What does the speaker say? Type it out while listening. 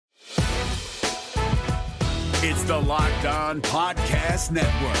It's the Locked On Podcast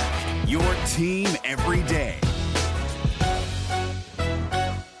Network, your team every day.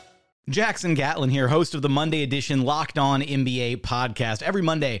 Jackson Gatlin here, host of the Monday edition Locked On NBA podcast. Every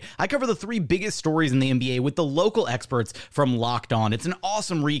Monday, I cover the three biggest stories in the NBA with the local experts from Locked On. It's an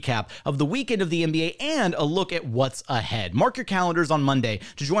awesome recap of the weekend of the NBA and a look at what's ahead. Mark your calendars on Monday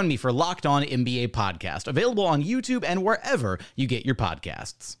to join me for Locked On NBA podcast, available on YouTube and wherever you get your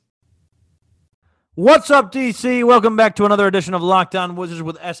podcasts. What's up, DC? Welcome back to another edition of Locked On Wizards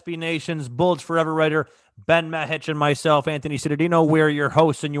with SB Nation's Bullets Forever writer Ben Mahich and myself, Anthony Cittadino. We're your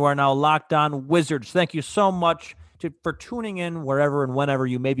hosts, and you are now Locked On Wizards. Thank you so much for tuning in wherever and whenever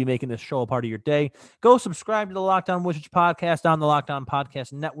you may be making this show a part of your day. Go subscribe to the Locked On Wizards podcast on the Locked On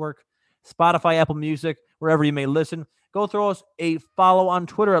Podcast Network, Spotify, Apple Music, wherever you may listen. Go throw us a follow on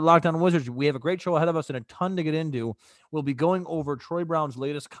Twitter at Locked On Wizards. We have a great show ahead of us and a ton to get into. We'll be going over Troy Brown's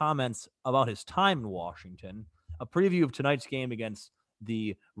latest comments about his time in Washington, a preview of tonight's game against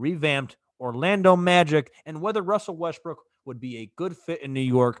the revamped Orlando Magic, and whether Russell Westbrook would be a good fit in New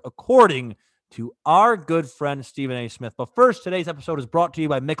York, according to our good friend Stephen A. Smith. But first, today's episode is brought to you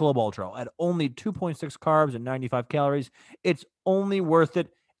by Michelob Ultra. At only 2.6 carbs and 95 calories, it's only worth it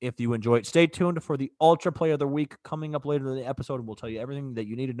if you enjoy it. Stay tuned for the Ultra Play of the Week coming up later in the episode, and we'll tell you everything that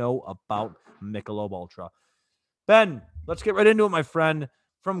you need to know about Michelob Ultra. Ben, let's get right into it, my friend.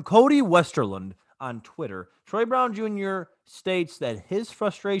 From Cody Westerlund on Twitter, Troy Brown Jr. states that his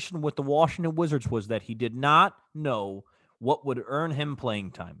frustration with the Washington Wizards was that he did not know what would earn him playing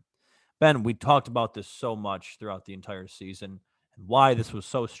time. Ben, we talked about this so much throughout the entire season and why this was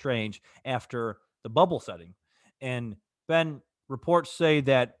so strange after the bubble setting. And Ben, reports say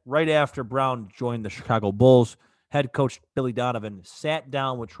that right after Brown joined the Chicago Bulls, head coach Billy Donovan sat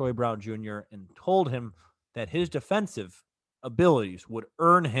down with Troy Brown Jr. and told him that his defensive abilities would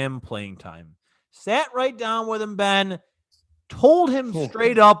earn him playing time. Sat right down with him, Ben, told him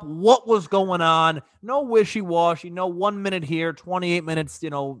straight up what was going on. No wishy-washy, no 1 minute here, 28 minutes,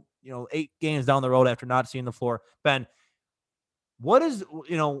 8 games down the road after not seeing the floor. Ben, what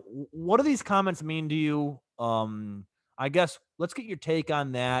do these comments mean to you? I guess let's get your take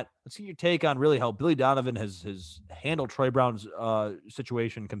on that. Let's get your take on really how Billy Donovan has handled Troy Brown's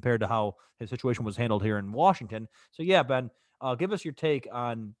situation compared to how his situation was handled here in Washington. So, yeah, Ben, give us your take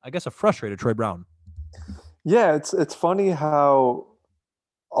on, I guess, a frustrated Troy Brown. Yeah, it's funny how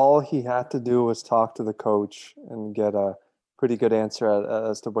all he had to do was talk to the coach and get a pretty good answer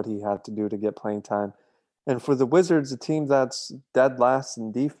as to what he had to do to get playing time. And for the Wizards, a team that's dead last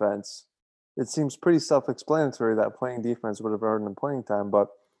in defense, it seems pretty self-explanatory that playing defense would have earned him playing time. But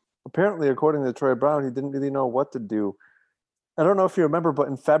apparently, according to Troy Brown, he didn't really know what to do. I don't know if you remember, but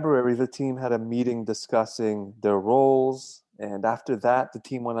in February, the team had a meeting discussing their roles. And after that, the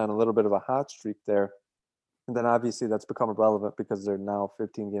team went on a little bit of a hot streak there. And then obviously that's become irrelevant because they're now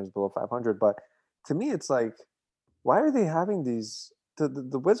 15 games below 500. But to me, it's like, why are they having these –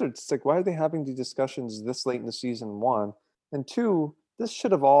 the Wizards, it's like, why are they having these discussions this late in the season, one? And two, this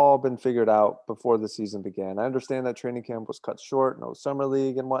should have all been figured out before the season began. I understand that training camp was cut short, no summer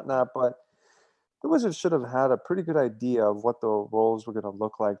league and whatnot, but the Wizards should have had a pretty good idea of what the roles were going to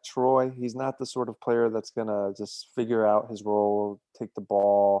look like. Troy, he's not the sort of player that's going to just figure out his role, take the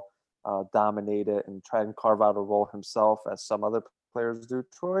ball, dominate it, and try and carve out a role himself as some other players do.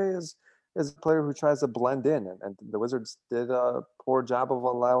 Troy is a player who tries to blend in, and the Wizards did a poor job of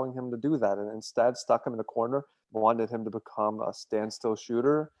allowing him to do that, and instead stuck him in the corner, wanted him to become a standstill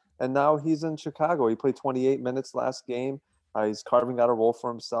shooter, and now he's in Chicago. He played 28 minutes last game. He's carving out a role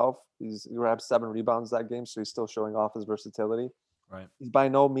for himself. He grabbed 7 rebounds that game, so he's still showing off his versatility. Right. He's by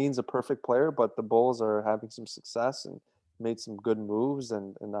no means a perfect player, but the Bulls are having some success and made some good moves,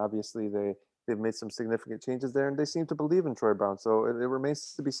 and obviously they've made some significant changes there, and they seem to believe in Troy Brown. So it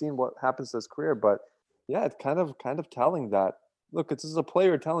remains to be seen what happens to his career. But yeah, it's kind of telling that, look, this is a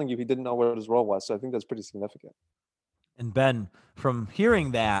player telling you he didn't know what his role was. So I think that's pretty significant. And Ben, from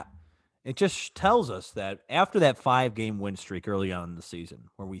hearing that, it just tells us that after that 5-game win streak early on in the season,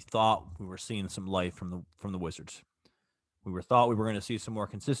 where we thought we were seeing some life from the Wizards, thought we were going to see some more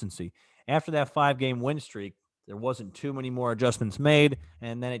consistency. After that 5-game win streak, there wasn't too many more adjustments made,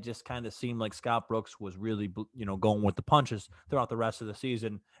 and then it just kind of seemed like Scott Brooks was really, going with the punches throughout the rest of the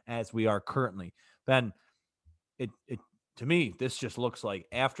season, as we are currently. Ben, to me, this just looks like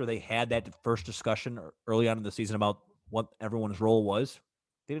after they had that first discussion early on in the season about what everyone's role was,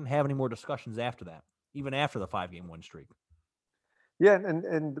 they didn't have any more discussions after that, even after the 5-game win streak. Yeah,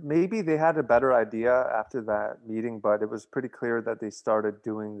 and maybe they had a better idea after that meeting, but it was pretty clear that they started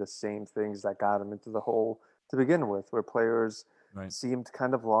doing the same things that got them into the hole to begin with, where players seemed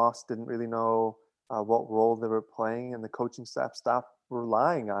kind of lost, didn't really know what role they were playing, and the coaching staff stopped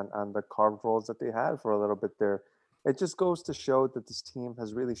relying on the carved roles that they had for a little bit there. It just goes to show that this team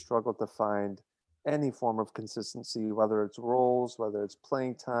has really struggled to find any form of consistency, whether it's roles, whether it's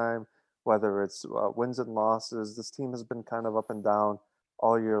playing time, whether it's wins and losses. This team has been kind of up and down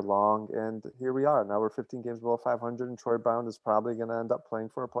all year long, and here we are. Now we're 15 games below 500, and Troy Brown is probably going to end up playing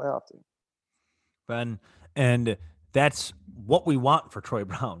for a playoff team. Ben, and that's what we want for Troy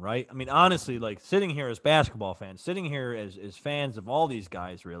Brown, right? I mean, honestly, like sitting here as basketball fans, sitting here as fans of all these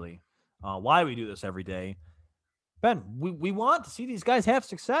guys, really, why we do this every day. Ben, we want to see these guys have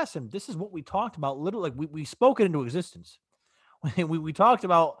success, and this is what we talked about. Literally, like we spoke it into existence. We talked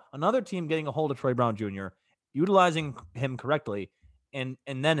about another team getting a hold of Troy Brown Jr., utilizing him correctly, and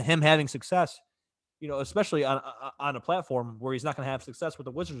then him having success. You know, especially on a platform where he's not going to have success with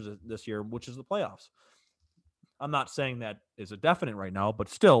the Wizards this year, which is the playoffs. I'm not saying that is a definite right now, but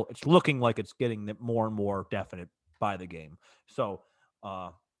still, it's looking like it's getting more and more definite by the game. So,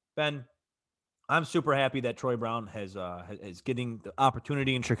 Ben, I'm super happy that Troy Brown is getting the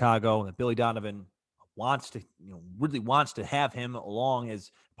opportunity in Chicago, and that Billy Donovan really wants to have him along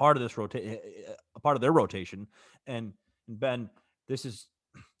as part of this part of their rotation. And Ben, this is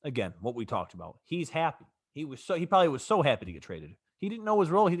again what we talked about. He's happy. He probably was so happy to get traded. He didn't know his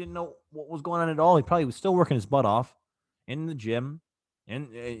role. He didn't know what was going on at all. He probably was still working his butt off in the gym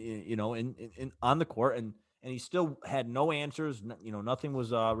and in on the court, and he still had no answers. Nothing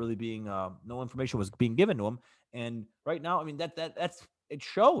was really being no information was being given to him. And right now, I mean that's it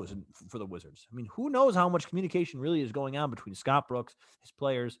shows for the Wizards. I mean, who knows how much communication really is going on between Scott Brooks, his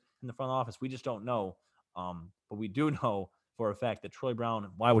players, and the front office? We just don't know. But we do know for a fact that Troy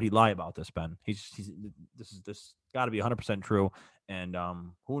Brown, why would he lie about this, Ben? This got to be 100% true. And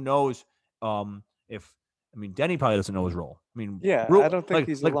who knows Denny probably doesn't know his role. I mean, yeah, I don't think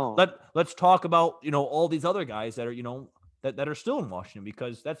he's alone. Let's talk about, all these other guys that are, that are still in Washington,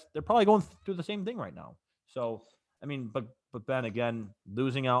 because they're probably going through the same thing right now. So, I mean, but Ben, again,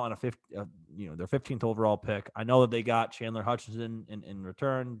 losing out on their 15th overall pick. I know that they got Chandler Hutchinson in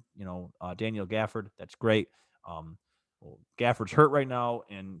return, Daniel Gafford. That's great. Gafford's hurt right now,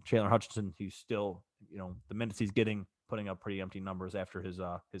 and Chandler Hutchinson, he's still, the minutes he's getting, putting up pretty empty numbers after his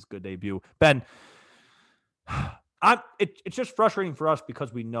good debut. Ben, it's just frustrating for us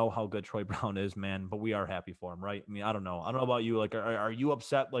because we know how good Troy Brown is, man. But we are happy for him, right? I mean, I don't know about you. Like, are you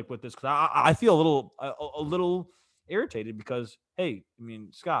upset like with this? Because I feel a little irritated because, hey, I mean,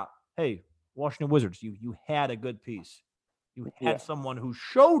 Scott, hey, Washington Wizards, you had a good piece. You had someone who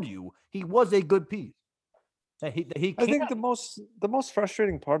showed you he was a good piece. I think the most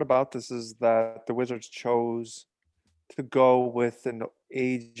frustrating part about this is that the Wizards chose to go with an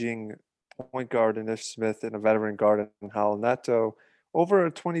aging point guard in Ish Smith and a veteran guard in Hal Neto over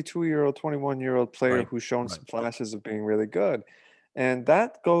a 22-year-old, 21-year-old player who's shown some flashes of being really good. And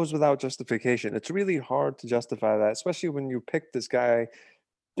that goes without justification. It's really hard to justify that, especially when you picked this guy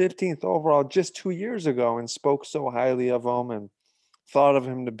 15th overall just 2 years ago and spoke so highly of him and thought of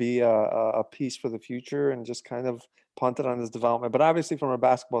him to be a piece for the future, and just kind of punted on his development. But obviously, from a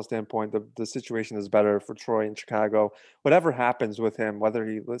basketball standpoint, the situation is better for Troy in Chicago. Whatever happens with him, whether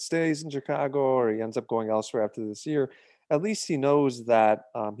he stays in Chicago or he ends up going elsewhere after this year, at least he knows that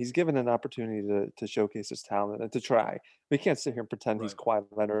he's given an opportunity to showcase his talent and to try. We can't sit here and pretend he's Kawhi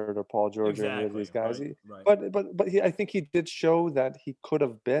Leonard or Paul George or any of these guys. But I think he did show that he could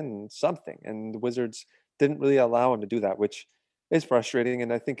have been something, and the Wizards didn't really allow him to do that, which is frustrating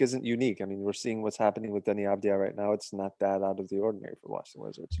and I think isn't unique. I mean, we're seeing what's happening with Denny Avdia right now. It's not that out of the ordinary for Washington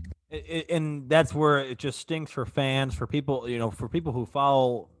Wizards. And that's where it just stinks for fans, for people, for people who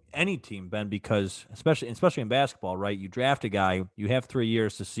follow any team, Ben, because especially in basketball, right? You draft a guy, you have 3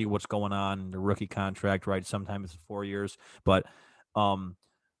 years to see what's going on, the rookie contract, right? Sometimes it's 4 years, but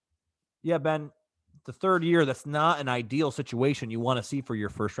Ben, the third year, that's not an ideal situation you want to see for your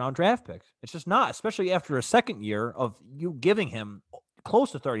first round draft pick. It's just not, especially after a second year of you giving him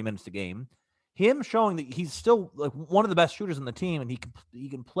close to 30 minutes a game, him showing that he's still like one of the best shooters on the team, and he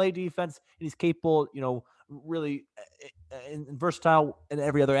can play defense, and he's capable, really and versatile in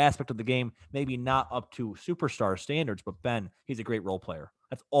every other aspect of the game. Maybe not up to superstar standards, but Ben, he's a great role player.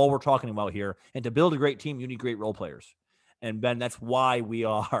 That's all we're talking about here. And to build a great team, you need great role players. And Ben, that's why we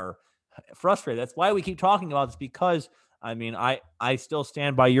are frustrated. That's why we keep talking about this, because I mean, I still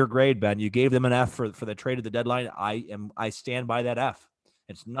stand by your grade, Ben. You gave them an F for the trade at the deadline. I stand by that F.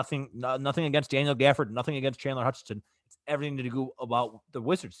 It's nothing against Daniel Gafford, nothing against Chandler Hutchinson. It's everything to do about the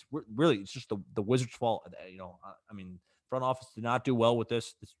Wizards. Really, it's just the Wizards' fault. I mean, front office did not do well with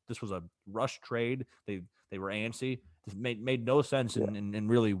this. This was a rush trade. They were antsy, It made no sense in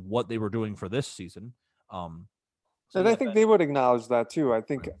really what they were doing for this season. And I think they would acknowledge that too. I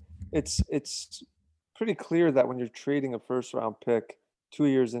think it's pretty clear that when you're trading a first round pick 2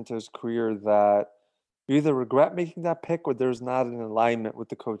 years into his career, that you either regret making that pick or there's not an alignment with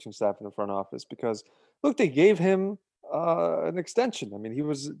the coaching staff in the front office. Because look, they gave him an extension. I mean,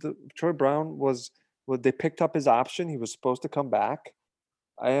 Troy Brown they picked up his option. He was supposed to come back.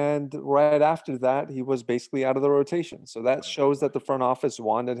 And right after that, he was basically out of the rotation. So that shows that the front office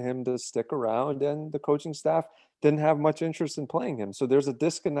wanted him to stick around, and the coaching staff didn't have much interest in playing him. So there's a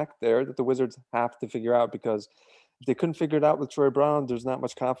disconnect there that the Wizards have to figure out, because if they couldn't figure it out with Troy Brown, there's not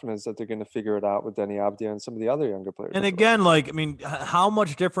much confidence that they're going to figure it out with Denny Abdia and some of the other younger players. And again, how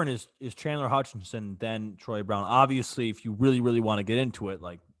much different is Chandler Hutchinson than Troy Brown? Obviously, if you really, really want to get into it,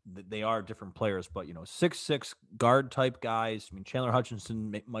 they are different players, but 6'6" guard type guys. I mean, Chandler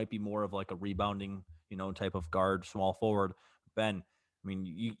Hutchinson might be more of like a rebounding, type of guard, small forward. Ben, I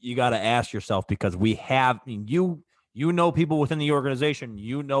mean, you got to ask yourself, because you know people within the organization,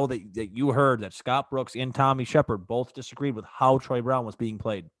 that you heard that Scott Brooks and Tommy Shepard both disagreed with how Troy Brown was being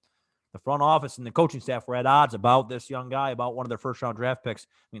played. The front office and the coaching staff were at odds about this young guy, about one of their first-round draft picks.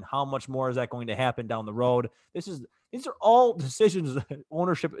 I mean, how much more is that going to happen down the road? These are all decisions that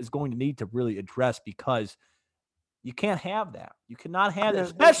ownership is going to need to really address, because you can't have that. You cannot have that,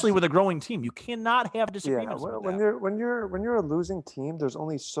 especially with a growing team. You cannot have disagreements. When you're a losing team, there's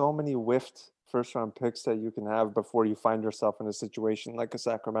only so many whiffed first-round picks that you can have before you find yourself in a situation like a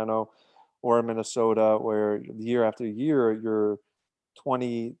Sacramento or a Minnesota, where year after year you're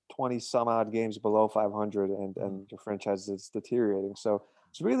 20 some odd games below 500 and your franchise is deteriorating. So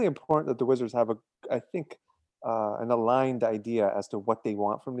it's really important that the Wizards have an aligned idea as to what they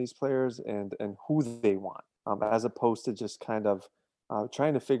want from these players and who they want, as opposed to just kind of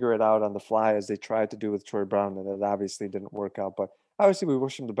trying to figure it out on the fly, as they tried to do with Troy Brown, and it obviously didn't work out. But obviously we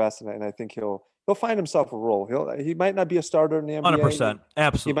wish him the best, and I think he'll find himself a role. He might not be a starter in the NBA. 100%.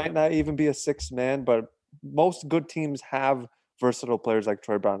 Absolutely. He might not even be a sixth man, but most good teams have versatile players like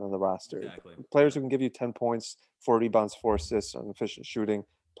Troy Brown on the roster. Exactly. Players who can give you 10 points, 4 rebounds, 4 assists on efficient shooting,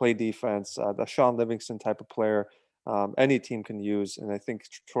 play defense, the Sean Livingston type of player, any team can use. And I think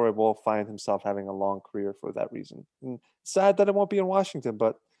Troy will find himself having a long career for that reason. And sad that it won't be in Washington,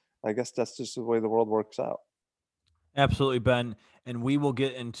 but I guess that's just the way the world works out. Absolutely, Ben. And we will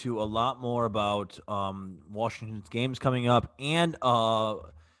get into a lot more about Washington's games coming up, and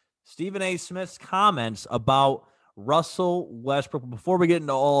Stephen A. Smith's comments about Russell Westbrook. Before we get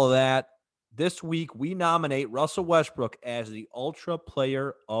into all of that, this week we nominate Russell Westbrook as the Ultra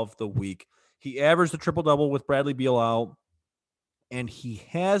Player of the Week. He averaged a triple-double with Bradley Beal out, and he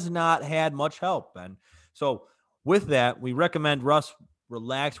has not had much help, Ben. So with that, we recommend Russ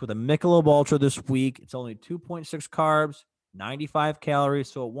relax with a Michelob Ultra this week. It's only 2.6 carbs, 95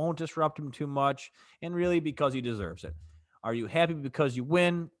 calories, so it won't disrupt him too much, and really because he deserves it. Are you happy because you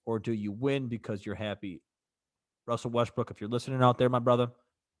win, or do you win because you're happy? Russell Westbrook, if you're listening out there, my brother,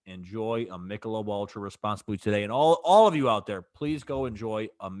 enjoy a Michelob Ultra responsibly today. And all of you out there, please go enjoy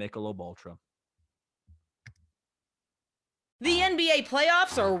a Michelob Ultra. The NBA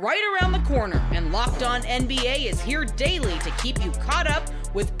playoffs are right around the corner, and Locked On NBA is here daily to keep you caught up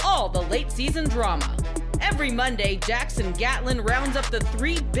with all the late season drama. Every Monday, Jackson Gatlin rounds up the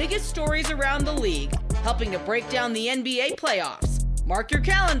 3 biggest stories around the league, helping to break down the NBA playoffs. Mark your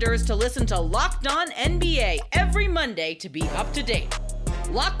calendars to listen to Locked On NBA every Monday to be up to date.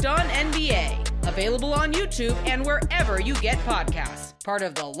 Locked On NBA, available on YouTube and wherever you get podcasts. Part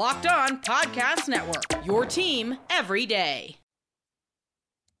of the Locked On Podcast Network, your team every day.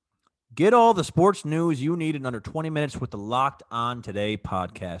 Get all the sports news you need in under 20 minutes with the Locked On Today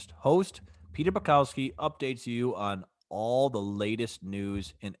podcast. Host Peter Bukowski updates you on all the latest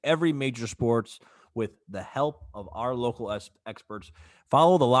news in every major sports with the help of our local experts.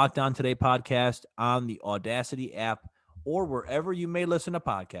 Follow the Locked On Today podcast on the Audacity app or wherever you may listen to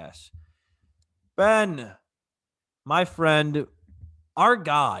podcasts. Ben, my friend, our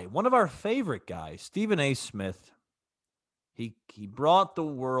guy, one of our favorite guys, Stephen A. Smith, he brought the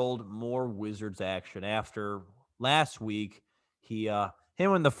world more Wizards action after last week. Him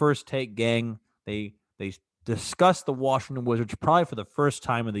and the First Take gang, they discussed the Washington Wizards probably for the first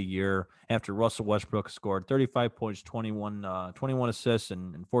time of the year after Russell Westbrook scored 35 points, 21 assists,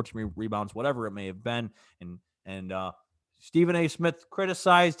 and 14 rebounds, whatever it may have been. And Stephen A. Smith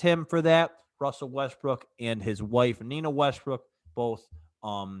criticized him for that. Russell Westbrook and his wife, Nina Westbrook, both,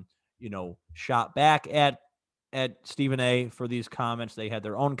 shot back at Stephen A. for these comments. They had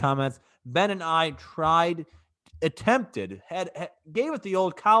their own comments. Ben and I tried gave it the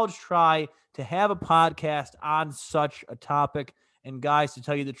old college try to have a podcast on such a topic. And guys, to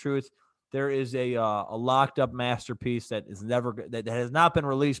tell you the truth, there is a locked up masterpiece that has not been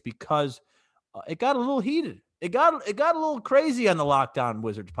released because it got a little heated. It got a little crazy on the Locked On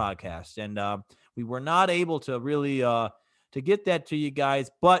Wizards podcast, and we were not able to really to get that to you guys.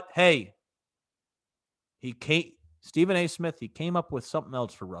 But hey, Stephen A. Smith, he came up with something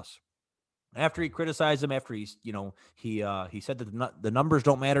else for Russ. After he criticized him, after he said that the numbers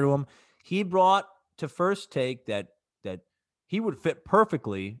don't matter to him, he brought to First Take that he would fit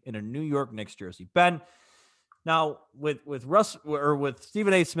perfectly in a New York Knicks jersey. Ben, now with Russ or with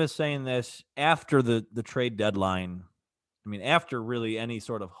Stephen A. Smith saying this after the trade deadline, I mean, after really any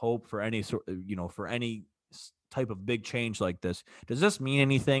sort of hope for any for any type of big change like this, does this mean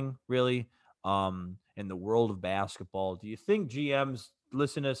anything really in the world of basketball? Do you think GMs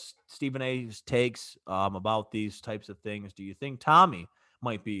listen to Stephen A.'s takes about these types of things? Do you think Tommy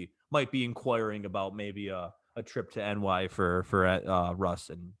might be inquiring about maybe a trip to NY for Russ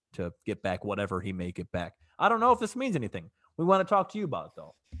and to get back whatever he may get back? I don't know if this means anything. We want to talk to you about it,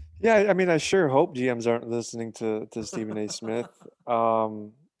 though. Yeah, I mean, I sure hope GMs aren't listening to Stephen A. Smith.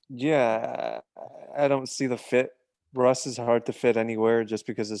 Yeah, I don't see the fit. Russ is hard to fit anywhere just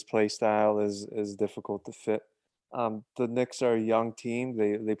because his play style is difficult to fit. The Knicks are a young team.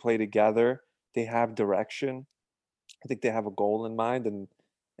 They play together. They have direction. I think they have a goal in mind,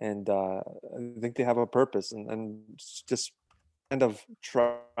 and I think they have a purpose. And just kind of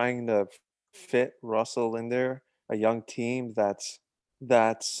trying to fit Russell in there, a young team that's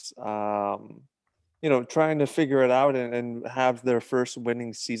trying to figure it out and have their first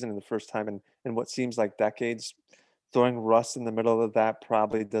winning season in the first time in what seems like decades. Throwing Russ in the middle of that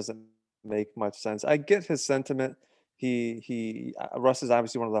probably doesn't make much sense. I get his sentiment. Russ is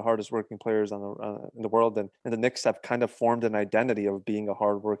obviously one of the hardest working players in the world, and the Knicks have kind of formed an identity of being a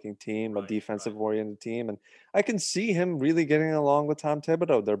hardworking team, a defensive oriented team, and I can see him really getting along with Tom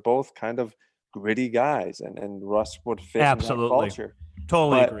Thibodeau. They're both kind of gritty guys, and Russ would fit in that culture.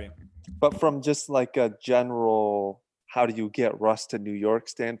 Totally agree. But from just like a general, how do you get Russ to New York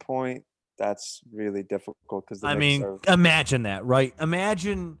standpoint, that's really difficult because imagine that, right?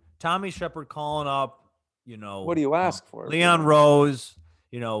 Imagine Tommy Shepard calling up. What do you ask for? Leon Rose,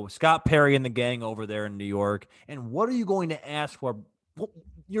 Scott Perry and the gang over there in New York. And what are you going to ask for? Well,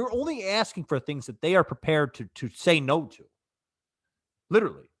 you're only asking for things that they are prepared to say no to.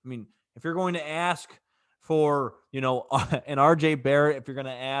 Literally. I mean, if you're going to ask for, an RJ Barrett, if you're going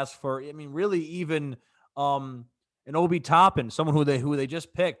to ask for, really even an Obi Toppin, someone who they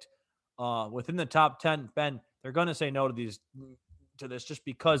just picked within the top 10, Ben, they're going to say no to this just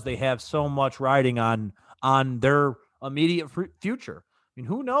because they have so much riding on their immediate future. I mean,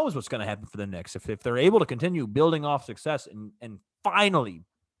 who knows what's going to happen for the Knicks if they're able to continue building off success and finally,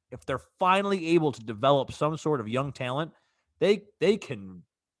 if they're finally able to develop some sort of young talent, they can.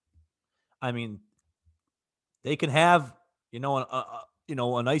 I mean, they can have a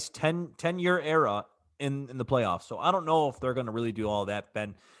nice 10-year era in the playoffs. So I don't know if they're going to really do all that,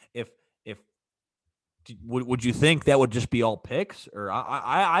 Ben. Would you think that would just be all picks? Or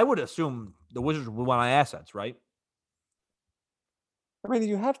I would assume the Wizards would want assets, right? I mean,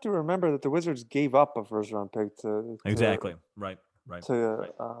 you have to remember that the Wizards gave up a first-round pick to right to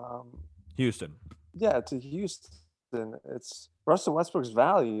Houston. Yeah, to Houston. It's Russell Westbrook's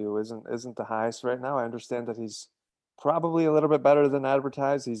value isn't the highest right now. I understand that he's probably a little bit better than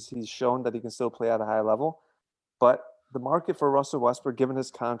advertised. He's shown that he can still play at a high level, but the market for Russell Westbrook, given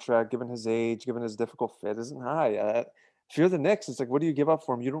his contract, given his age, given his difficult fit, isn't high. If you're the Knicks, it's like, what do you give up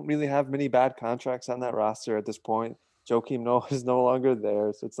for him? You don't really have many bad contracts on that roster at this point. Joakim Noah is no longer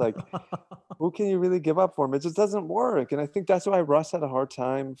there. So it's like, who can you really give up for him? It just doesn't work. And I think that's why Russ had a hard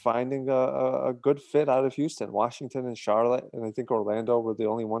time finding a good fit out of Houston. Washington and Charlotte, and I think Orlando were the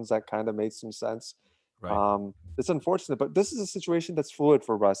only ones that kind of made some sense. Right. It's unfortunate, but this is a situation that's fluid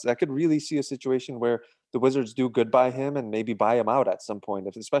for Russ. I could really see a situation where the Wizards do good by him and maybe buy him out at some point,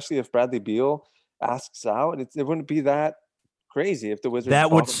 especially if Bradley Beal asks out. It wouldn't be that crazy if the Wizards. That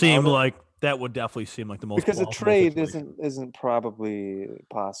would definitely seem like the most, because a trade isn't probably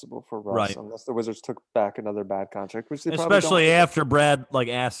possible for Russ unless the Wizards took back another bad contract, which they especially after Brad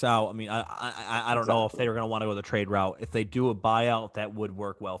asks out. I mean, I don't know if they were going to want to go the trade route. If they do a buyout, that would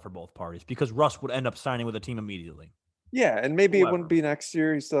work well for both parties because Russ would end up signing with a team immediately. Yeah, and maybe it wouldn't be next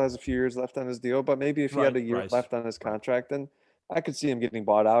year. He still has a few years left on his deal, but maybe if he had a year left on his contract, then I could see him getting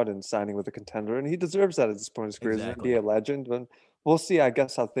bought out and signing with a contender, and he deserves that at this point in his career. He's an NBA legend, we'll see, I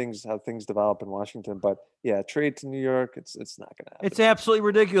guess, how things develop in Washington. But yeah, trade to New York, it's not going to happen. It's absolutely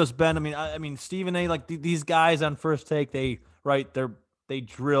ridiculous, Ben. I mean, Stephen A. Like these guys on First Take, they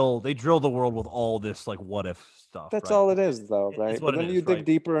drill the world with all this like what if stuff. That's right? all it is, though, right? But then you dig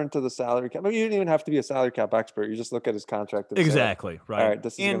deeper into the salary cap. I mean, you didn't even have to be a salary cap expert. You just look at his contract. And exactly. say, right. All right,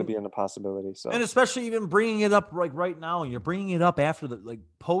 this is going to be an impossibility. So, and especially even bringing it up like right now, and you're bringing it up after the like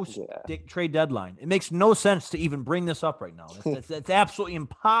post trade deadline. It makes no sense to even bring this up right now. It's absolutely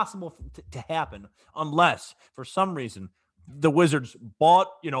impossible to happen unless for some reason the Wizards bought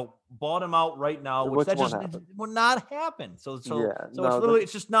him out right now, which that just will not happen. So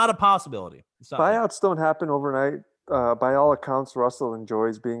it's just not a possibility. Buyouts don't happen overnight. By all accounts, Russell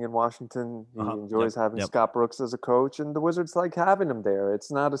enjoys being in Washington. He enjoys having Scott Brooks as a coach, and the Wizards like having him there.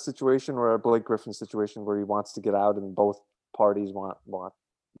 It's not a situation where a Blake Griffin situation where he wants to get out and both parties want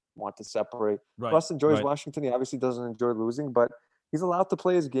to separate. Right. Russ enjoys Washington. He obviously doesn't enjoy losing, but he's allowed to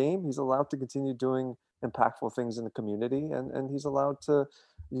play his game. He's allowed to continue doing impactful things in the community, and he's allowed to,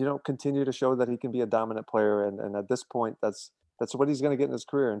 continue to show that he can be a dominant player. And at this point, that's what he's going to get in his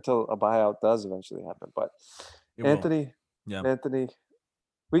career until a buyout does eventually happen. But Anthony,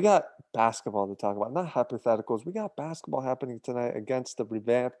 we got basketball to talk about, not hypotheticals. We got basketball happening tonight against the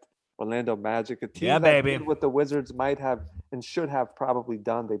revamped Orlando Magic, a team that did what the Wizards might have and should have probably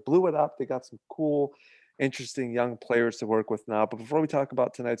done. They blew it up. They got some cool, interesting young players to work with now. But before we talk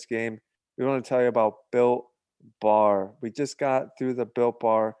about tonight's game, we want to tell you about Built Bar. We just got through the Built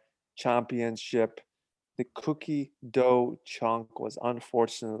Bar championship. The cookie dough chunk was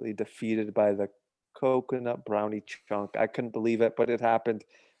unfortunately defeated by the coconut brownie chunk. I couldn't believe it, but it happened.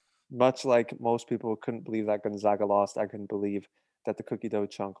 Much like most people couldn't believe that Gonzaga lost, I couldn't believe that the cookie dough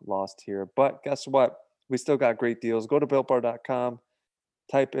chunk lost here. But guess what? We still got great deals. Go to BuiltBar.com,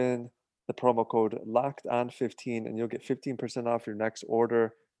 type in the promo code LOCKEDON15, and you'll get 15% off your next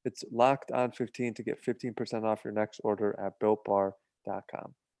order. It's LOCKEDON15 to get 15% off your next order at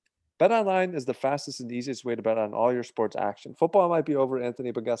BuiltBar.com. BetOnline is the fastest and easiest way to bet on all your sports action. Football might be over,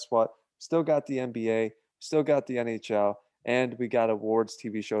 Anthony, but guess what? Still got the NBA, still got the NHL, and we got awards,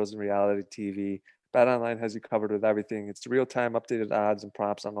 TV shows, and reality TV. BetOnline has you covered with everything. It's real-time updated odds and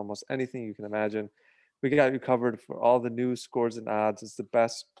props on almost anything you can imagine. We got you covered for all the news, scores, and odds. It's the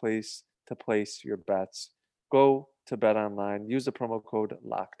best place to place your bets. Go to BetOnline. Use the promo code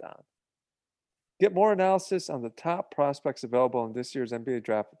LOCKEDON. Get more analysis on the top prospects available in this year's NBA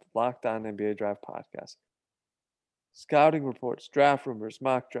Draft with the Locked On NBA Draft podcast. Scouting reports, draft rumors,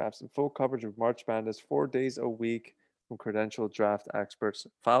 mock drafts, and full coverage of March Madness 4 days a week from credentialed draft experts.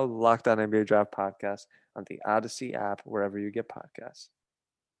 Follow the Locked On NBA Draft podcast on the Odyssey app, wherever you get podcasts.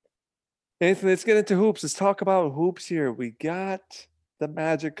 Anthony, let's get into hoops. Let's talk about hoops here. We got the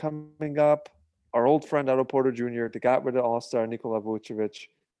Magic coming up. Our old friend Otto Porter Jr. They got rid of All-Star Nikola Vucevic.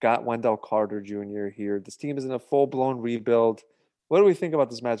 Got Wendell Carter Jr. here. This team is in a full-blown rebuild. What do we think about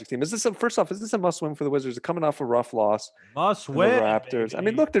this Magic team? First off, is this a must-win for the Wizards? They're coming off a rough loss. Must-win, the Raptors. baby. I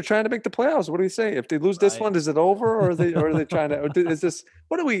mean, look, they're trying to make the playoffs. What do you say? If they lose this one, is it over, or are they trying to? Is this?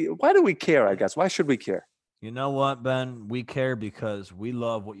 Why do we care? I guess. Why should we care? You know what, Ben? We care because we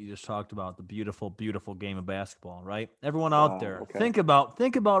love what you just talked about, the beautiful, beautiful game of basketball, right? Everyone out there, okay. think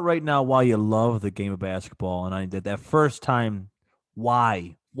about right now why you love the game of basketball. And I did that first time,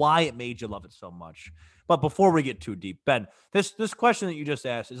 why it made you love it so much. But before we get too deep, Ben, this question that you just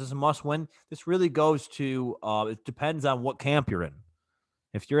asked, is this a must-win? This really goes to, it depends on what camp you're in.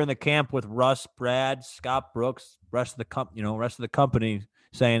 If you're in the camp with Russ, Brad, Scott Brooks, rest of the company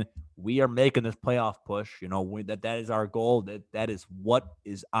saying, we are making this playoff push, that is our goal, that is what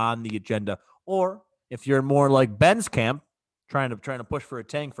is on the agenda. Or if you're more like Ben's camp, trying to push for a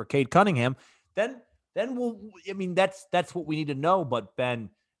tank for Cade Cunningham, then that's what we need to know. But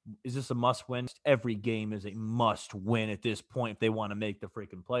Ben, is this a must-win? Every game is a must-win at this point if they want to make the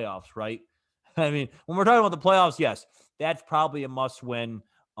freaking playoffs, right? I mean, when we're talking about the playoffs, yes, that's probably a must-win.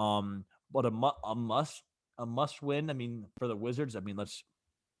 But a must-win. I mean, for the Wizards, I mean, let's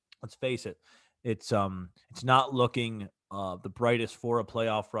face it, it's not looking the brightest for a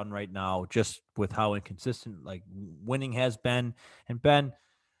playoff run right now, just with how inconsistent like winning has been. And Ben,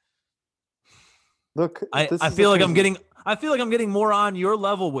 look, I feel like I'm getting more on your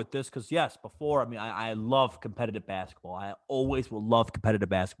level with this because yes, before, I mean, I love competitive basketball. I always will love competitive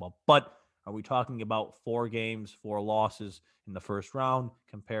basketball. But are we talking about 4 games, 4 losses in the first round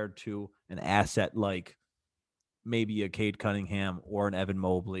compared to an asset like maybe a Cade Cunningham or an Evan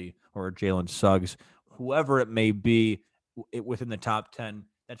Mobley or a Jalen Suggs, whoever it may be within the top 10,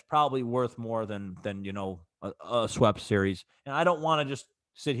 that's probably worth more than a swept series. And I don't want to just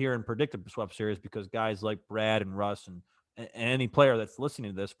sit here and predict a swept series because guys like Brad and Russ and any player that's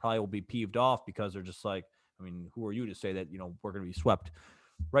listening to this probably will be peeved off because they're just like, I mean, who are you to say that, we're going to be swept?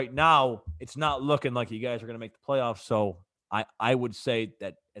 Right now, it's not looking like you guys are going to make the playoffs. So I would say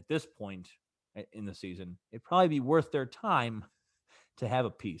that at this point in the season, it'd probably be worth their time to have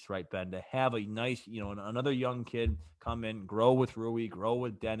a piece, right, Ben? To have a nice, another young kid come in, grow with Rui, grow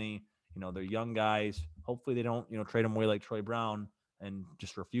with Denny. They're young guys. Hopefully they don't, trade them away like Troy Brown and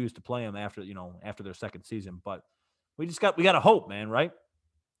just refuse to play them after their second season. But we got to hope, man, right?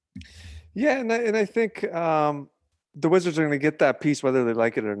 Yeah, and I think the Wizards are going to get that piece whether they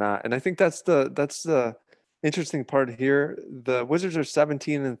like it or not. And I think that's the interesting part here. The Wizards are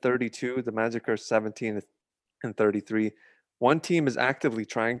 17-32. The Magic are 17-33. One team is actively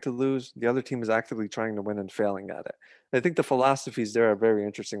trying to lose. The other team is actively trying to win and failing at it. I think the philosophies there are very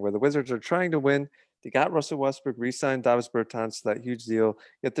interesting, where the Wizards are trying to win. They got Russell Westbrook, re-signed Davis Bertans to that huge deal,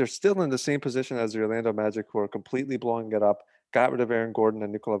 yet they're still in the same position as the Orlando Magic, who are completely blowing it up, got rid of Aaron Gordon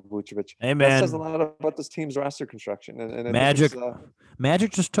and Nikola Vucevic. Hey, man. That says a lot about this team's roster construction. And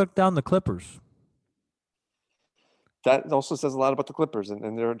Magic just took down the Clippers. That also says a lot about the Clippers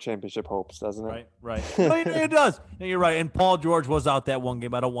and their championship hopes, doesn't it? Right. It does. No, you're right. And Paul George was out that one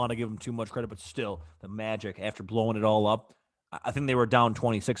game. I don't want to give him too much credit, but still, the Magic, after blowing it all up, I think they were down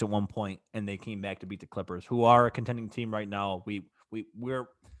 26 at one point, and they came back to beat the Clippers, who are a contending team right now. We're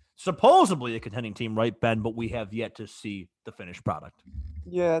supposedly a contending team, right, Ben? But we have yet to see the finished product.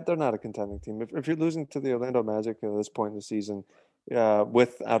 Yeah, they're not a contending team. If you're losing to the Orlando Magic at this point in the season,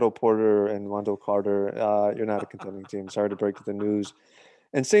 with Otto Porter and Wendell Carter, you're not a contending team. Sorry to break the news.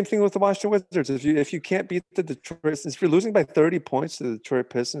 And same thing with the Washington Wizards. If you can't beat the Detroit Pistons, if you're losing by 30 points to the Detroit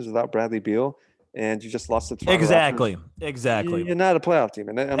Pistons without Bradley Beal, and you just lost to Toronto exactly. You're not a playoff team.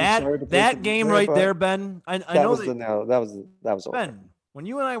 And I'm sorry to that game right there, Ben. I know that was Ben. over. When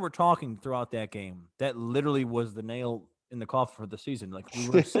you and I were talking throughout that game, that literally was the nail in the coffin for the season. Like, we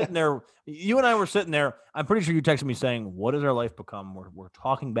were sitting there, you and I were sitting there. I'm pretty sure you texted me saying, "What has our life become?" We're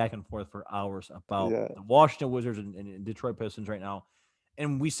talking back and forth for hours about the Washington Wizards and Detroit Pistons right now.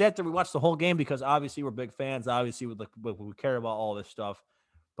 And we sat there, we watched the whole game because obviously we're big fans. Obviously we care about all this stuff.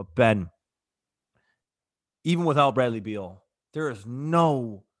 But Ben, even without Bradley Beal, there is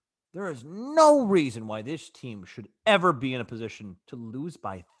no reason why this team should ever be in a position to lose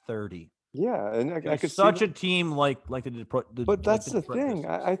by 30. Yeah, and I could such see a team like the Detroit. But that's the thing.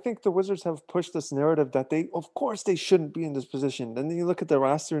 I think the Wizards have pushed this narrative that of course they shouldn't be in this position. And then you look at their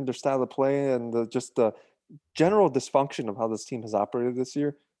roster and their style of play and the general dysfunction of how this team has operated this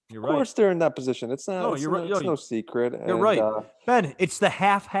year. You're of right. course they're in that position. It's not. No, it's you're right. It's no secret. You're right, Ben. It's the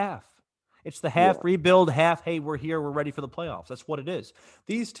half. It's the half rebuild, half, hey, we're here, we're ready for the playoffs. That's what it is.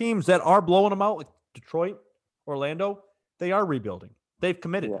 These teams that are blowing them out, like Detroit, Orlando, they are rebuilding. They've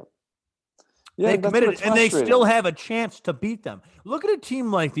committed. Yeah, they've committed, and they still have a chance to beat them. Look at a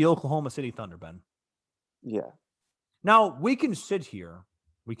team like the Oklahoma City Thunder, Ben. Yeah. Now, we can sit here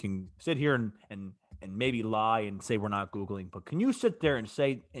and maybe lie and say we're not Googling, but can you sit there and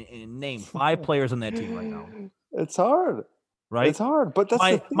say and name 5 players on that team right now? It's hard. Right? It's hard, but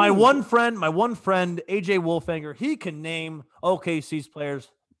that's my one friend, AJ Wolfanger, he can name OKC's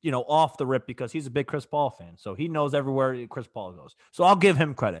players, off the rip because he's a big Chris Paul fan. So he knows everywhere Chris Paul goes. So I'll give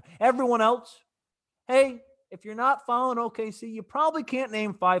him credit. Everyone else, hey, if you're not following OKC, you probably can't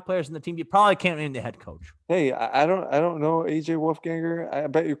name 5 players in the team. You probably can't name the head coach. Hey, I don't know AJ Wolfganger. I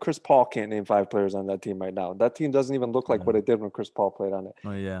bet you Chris Paul can't name 5 players on that team right now. That team doesn't even look like what it did when Chris Paul played on it.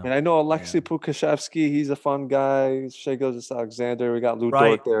 Oh yeah. And I know Alexei Pukashevsky. He's a fun guy. Shai Gilgeous-Alexander. We got Lou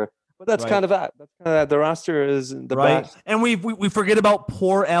Dort there. But that's kind of that. That's kind of that. The roster is the best. And we forget about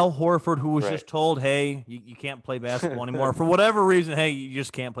poor Al Horford, who was just told, hey, you can't play basketball anymore. For whatever reason, hey, you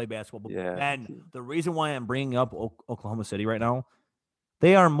just can't play basketball. And the reason why I'm bringing up Oklahoma City right now,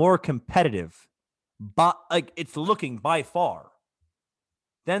 they are more competitive, but it's looking by far,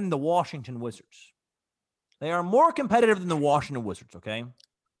 than the Washington Wizards. They are more competitive than the Washington Wizards, okay?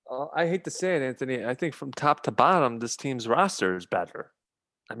 I hate to say it, Anthony. I think from top to bottom, this team's roster is better.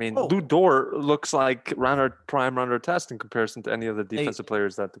 I mean, Lou Dort looks like prime runner test in comparison to any of the defensive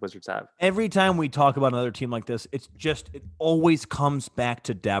players that the Wizards have. Every time we talk about another team like this, it always comes back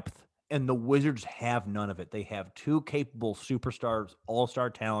to depth, and the Wizards have none of it. They have 2 capable superstars, all-star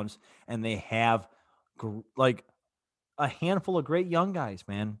talents, and they have a handful of great young guys,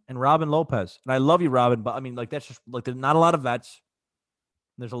 man, and Robin Lopez. And I love you, Robin, but I mean, that's just there's not a lot of vets.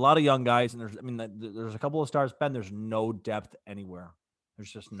 There's a lot of young guys, and there's a couple of stars, Ben. There's no depth anywhere.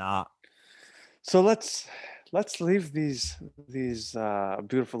 There's just not. So let's let's leave these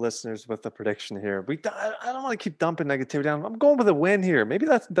beautiful listeners with a prediction here. I don't want to keep dumping negativity on. I'm going with a win here. Maybe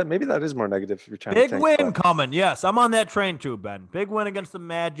that is more negative if you're trying to Big tank, win but coming. Yes, I'm on that train too, Ben. Big win against the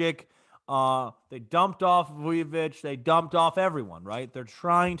Magic. They dumped off Vujovic. They dumped off everyone, right? They're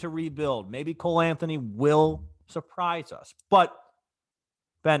trying to rebuild. Maybe Cole Anthony will surprise us. But,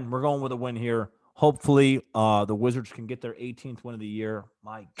 Ben, we're going with a win here. Hopefully, the Wizards can get their 18th win of the year.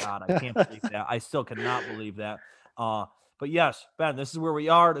 My God, I can't believe that. I still cannot believe that. But yes, Ben, this is where we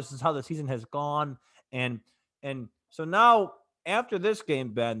are. This is how the season has gone. And so now, after this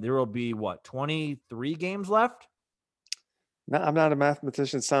game, Ben, there will be, 23 games left? No, I'm not a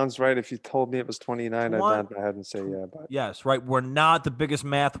mathematician. Sounds right. If you told me it was 29, I'd nod my head and say yeah. But yes, right. We're not the biggest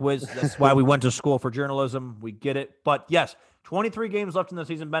math whiz. That's why we went to school for journalism. We get it. But yes, 23 games left in the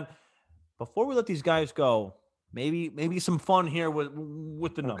season, Ben. Before we let these guys go, maybe some fun here with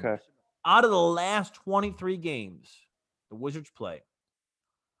the numbers. Okay. Out of the last 23 games the Wizards play,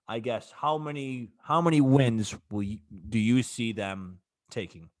 I guess how many wins do you see them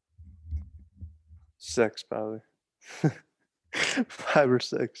taking? 6 probably. 5 or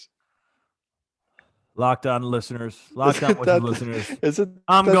 6. Locked on listeners. Locked on Wizards listeners.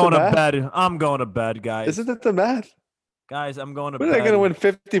 I'm going to bed. I'm going to bed, guys. Isn't it the math? Guys, I'm going to But bed. they're going to win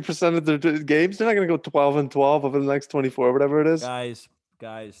 50% of their games. They're not going to go 12-12 over the next 24, whatever it is. Guys,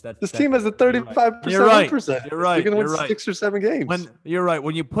 this team has a 35% You're right. win percentage. You're right. They're going to win You're right. 6 or 7 games. You're right.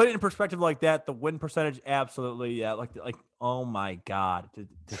 When you put it in perspective like that, the win percentage, absolutely, yeah. Like, oh my God, to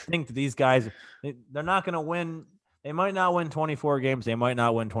think that these guys, they're not going to win. They might not win 24 games. They might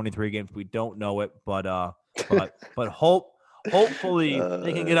not win 23 games. We don't know it, but hopefully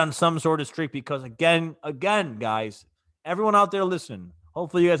they can get on some sort of streak because again, guys, everyone out there listening,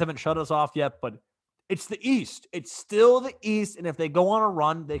 hopefully you guys haven't shut us off yet, but it's the East. It's still the East, and if they go on a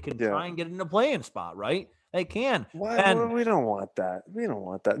run, they can try and get in a play-in spot, right? They can. Why? We don't want that. We don't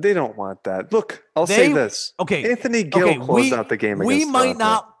want that. They don't want that. Look, I'll say this. Okay. Anthony Gill closed out the game against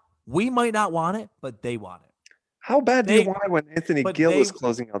Toronto. We might not want it, but they want it. How bad do you want it when Anthony Gill is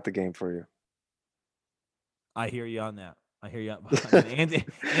closing out the game for you? I hear you on that. I hear you.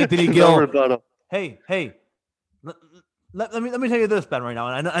 Anthony Gill. Hey. Let me tell you this, Ben, right now,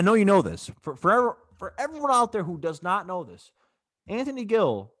 and I know you know this. For everyone out there who does not know this, Anthony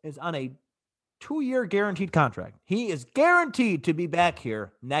Gill is on a 2-year guaranteed contract. He is guaranteed to be back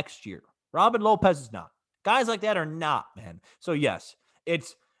here next year. Robin Lopez is not. Guys like that are not, man. So yes,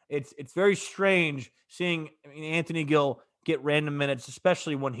 it's very strange seeing Anthony Gill get random minutes,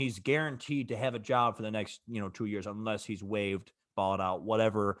 especially when he's guaranteed to have a job for the next 2 years, unless he's waived, balled out,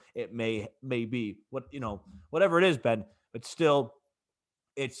 whatever it may be. Whatever it is, Ben. But still,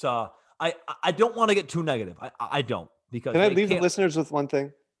 it's I don't want to get too negative. I don't because can I leave the listeners with one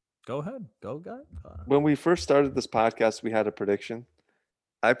thing? Go ahead, go guy. When we first started this podcast, we had a prediction.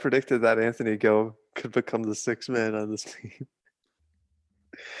 I predicted that Anthony Gill could become the 6th man on this team.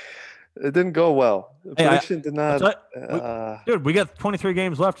 It didn't go well. The prediction did not. Dude, we got 23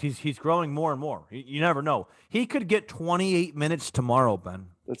 games left. He's growing more and more. You never know. He could get 28 minutes tomorrow, Ben.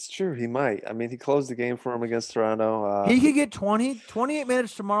 That's true. He might. I mean, he closed the game for him against Toronto. He could get 28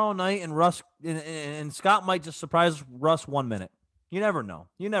 minutes tomorrow night, and Russ and Scott might just surprise Russ 1 minute. You never know.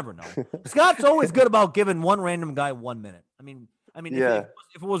 Scott's always good about giving one random guy 1 minute. I mean, yeah.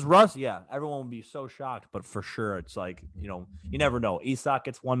 If it was Russ, yeah, everyone would be so shocked. But for sure, it's like you never know. Isak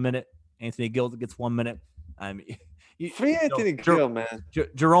gets 1 minute. Anthony Gill gets 1 minute. I mean, free Anthony Gill, man.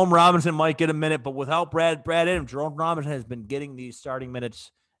 Jerome Robinson might get a minute, but without Brad Adams, Jerome Robinson has been getting these starting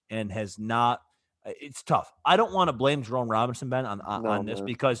minutes and has not. It's tough. I don't want to blame Jerome Robinson, Ben, on this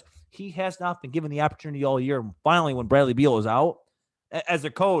because he has not been given the opportunity all year. And finally, when Bradley Beal is out, as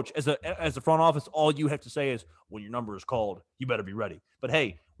a coach, as a front office, all you have to say is, when your number is called, you better be ready. But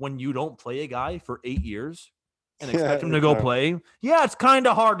hey, when you don't play a guy for 8 years and expect him to go play, it's kind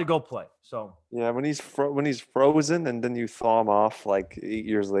of hard to go play. So when he's frozen and then you thaw him off like 8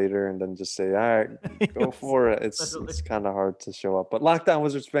 years later and then just say, all right, go for it. It's kind of hard to show up. But Locked On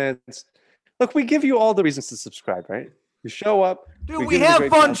Wizards fans, look, we give you all the reasons to subscribe, right? You show up. Dude, we have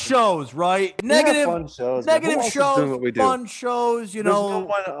fun shows, right? Negative fun shows. Negative shows, doing what we do. fun shows, There's no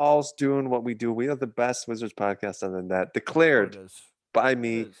one else doing what we do. We are the best Wizards podcast on the net. Declared by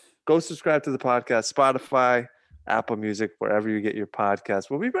me. Go subscribe to the podcast, Spotify, Apple Music, wherever you get your podcast.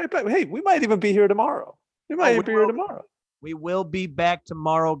 We'll be right back. Hey, we might even be here tomorrow. We will be back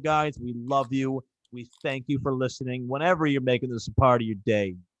tomorrow, guys. We love you. We thank you for listening. Whenever you're making this a part of your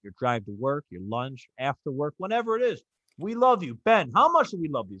day, your drive to work, your lunch, after work, whenever it is. We love you. Ben, how much do we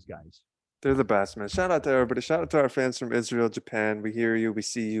love these guys? They're the best, man. Shout out to everybody. Shout out to our fans from Israel, Japan. We hear you. We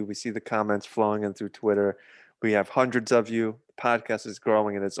see you. We see the comments flowing in through Twitter. We have hundreds of you. The podcast is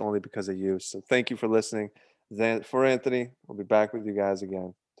growing, and it's only because of you. So thank you for listening. Then for Anthony, we'll be back with you guys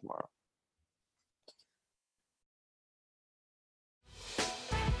again tomorrow.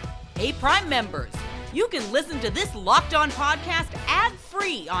 Hey, Prime members, you can listen to this Locked On podcast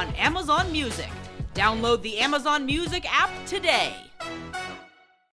ad-free on Amazon Music. Download the Amazon Music app today.